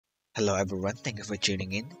Hello everyone, thank you for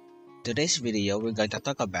tuning in. Today's video, we're going to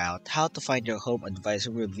talk about how to find your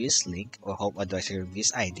HomeAdvisor reviews link or HomeAdvisor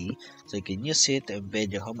reviews ID so you can use it to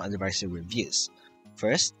embed your HomeAdvisor reviews.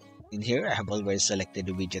 First, in here I have already selected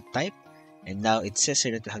the widget type, and now it says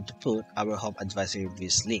here that we have to put our HomeAdvisor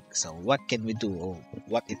reviews link. So what can we do or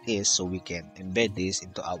what it is so we can embed this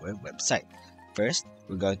into our website? First,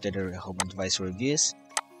 we're going to the HomeAdvisor reviews.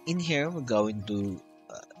 In here, we're going to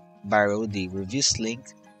borrow the reviews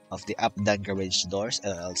link of the Up Down Garage Doors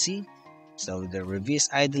LLC. So the reviews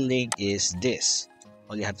ID link is this.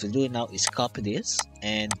 All you have to do now is copy this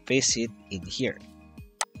and paste it in here.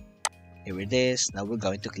 Here it is. Now we're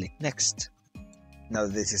going to click next. Now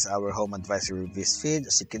this is our HomeAdvisor reviews feed.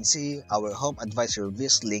 As you can see, our HomeAdvisor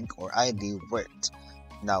reviews link or ID worked.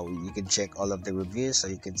 Now you can check all of the reviews so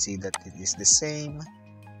you can see that it is the same.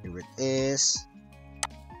 Here it is.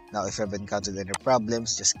 Now, if you have encountered any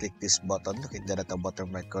problems, just click this button located at the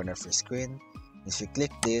bottom right corner of your screen. If you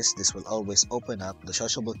click this will always open up the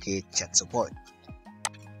SociableKIT chat support.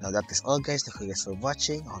 Now, that is all guys. Thank you guys for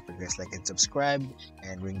watching. I hope you guys like and subscribe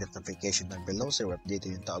and ring the notification down below so you're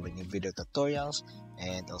updated into our new video tutorials.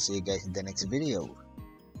 And I'll see you guys in the next video.